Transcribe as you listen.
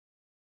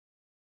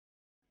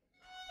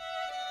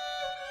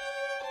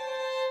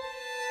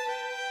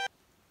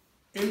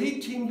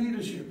Elite team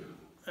leadership.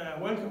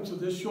 Welcome to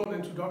this short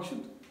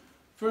introduction.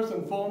 First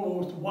and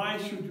foremost, why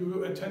should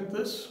you attend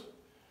this?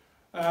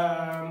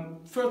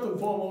 First and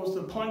foremost,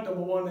 the point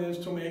number one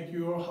is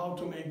how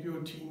to make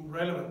your team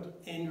relevant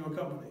in your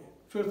company.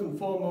 First and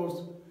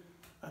foremost,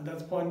 and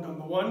that's point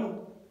number one.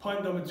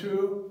 Point number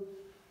two,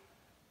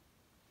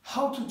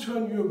 how to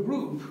turn your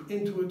group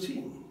into a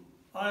team.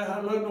 I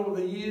have learned over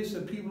the years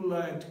that people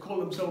like to call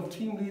themselves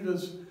team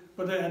leaders,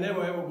 but they have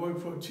never ever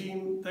worked for a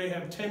team. They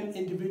have 10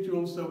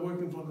 individuals that are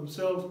working for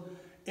themselves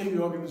in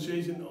the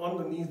organization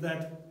underneath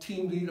that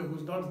team leader,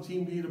 who's not a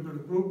team leader but a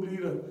group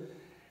leader.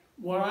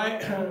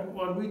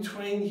 What we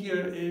train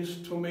here is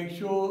to make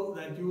sure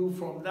that you,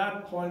 from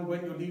that point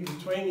when you leave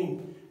the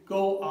training,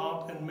 go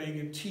out and make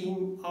a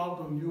team out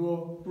of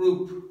your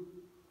group.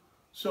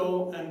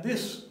 So, and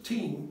this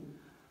team,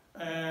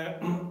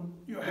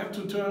 you have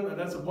to turn, and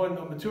that's the point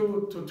number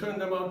two, to turn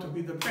them out to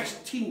be the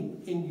best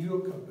team in your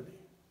company.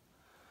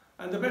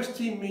 And the best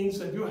team means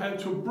that you have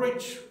to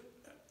bridge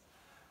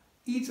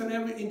each and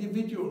every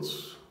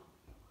individual's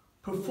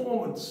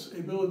performance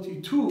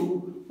ability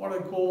to what I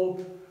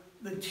call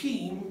the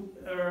team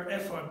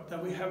effort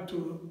that we have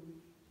to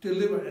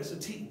deliver as a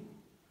team.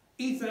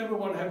 Each and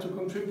everyone have to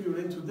contribute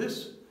into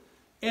this,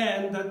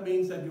 and that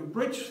means that you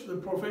bridge the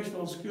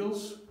professional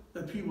skills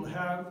that people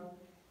have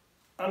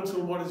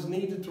until what is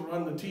needed to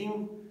run the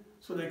team,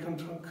 so they can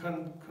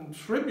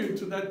contribute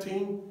to that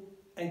team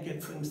and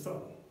get things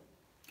done.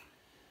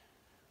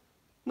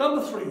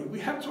 Number three, we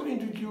have to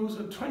introduce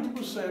a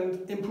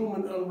 20%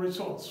 improvement on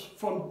results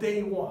from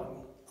day one.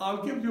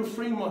 I'll give you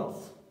 3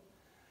 months.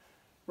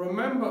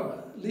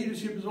 Remember,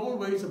 leadership is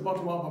always a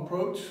bottom-up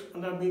approach,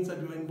 and that means that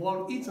you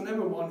involve each and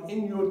everyone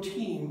in your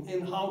team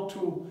in how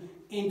to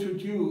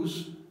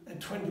introduce a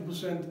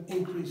 20%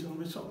 increase in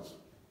results.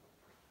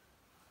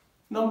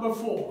 Number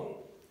four,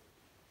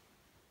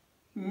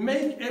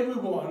 make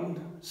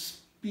everyone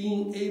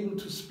being able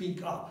to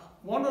speak up.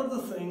 One of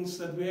the things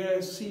that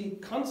we see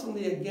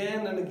constantly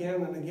again and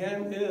again and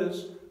again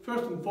is,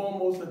 first and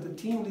foremost, that the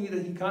team leader,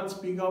 he can't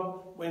speak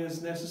up when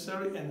it's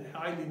necessary and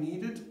highly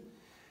needed.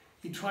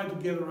 He tried to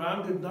get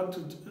around it, not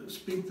to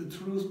speak the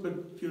truth,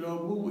 but,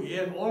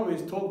 move,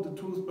 always talk the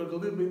truth, but a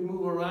little bit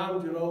move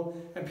around,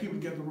 and people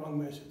get the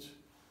wrong message.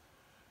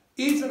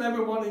 Each and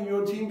everyone in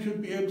your team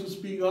should be able to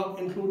speak up,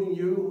 including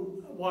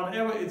you.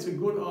 Whatever it's a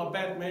good or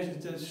bad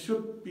message, that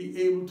should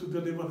be able to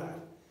deliver that.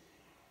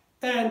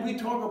 And we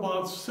talk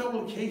about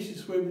several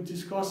cases where we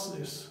discuss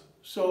this.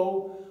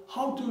 So,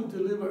 how to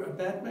deliver a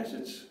bad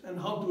message, and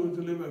how to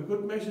deliver a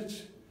good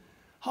message,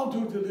 how to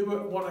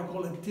deliver what I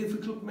call a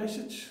difficult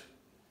message,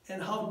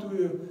 and how do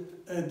you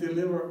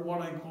deliver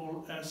what I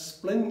call a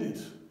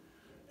splendid,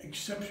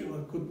 exceptional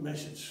good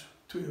message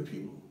to your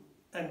people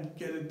and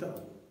get it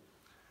done.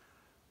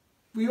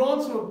 We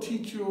also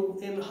teach you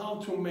in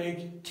how to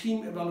make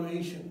team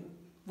evaluation.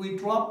 We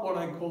drop what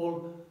I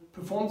call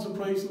performance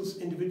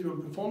appraisals, individual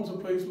performance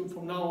appraisal.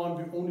 From now on,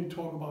 we only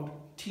talk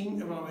about team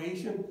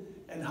evaluation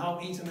and how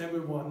each and every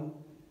one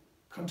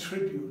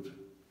contribute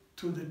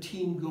to the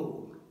team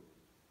goal.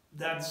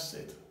 That's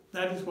it.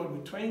 That is what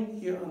we train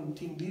here on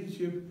team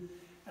leadership.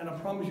 And I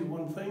promise you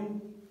one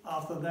thing,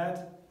 after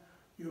that,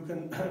 you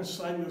can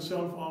sign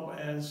yourself up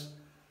as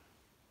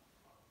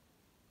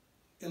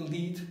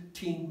elite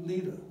team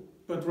leader.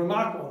 But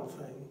remark one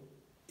thing,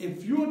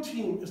 if your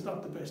team is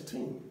not the best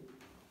team,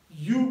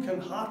 you can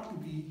hardly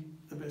be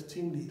the best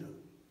team leader.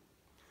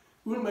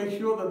 We'll make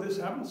sure that this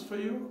happens for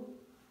you.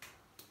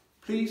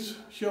 Please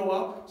show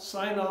up,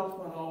 sign up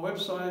on our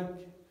website,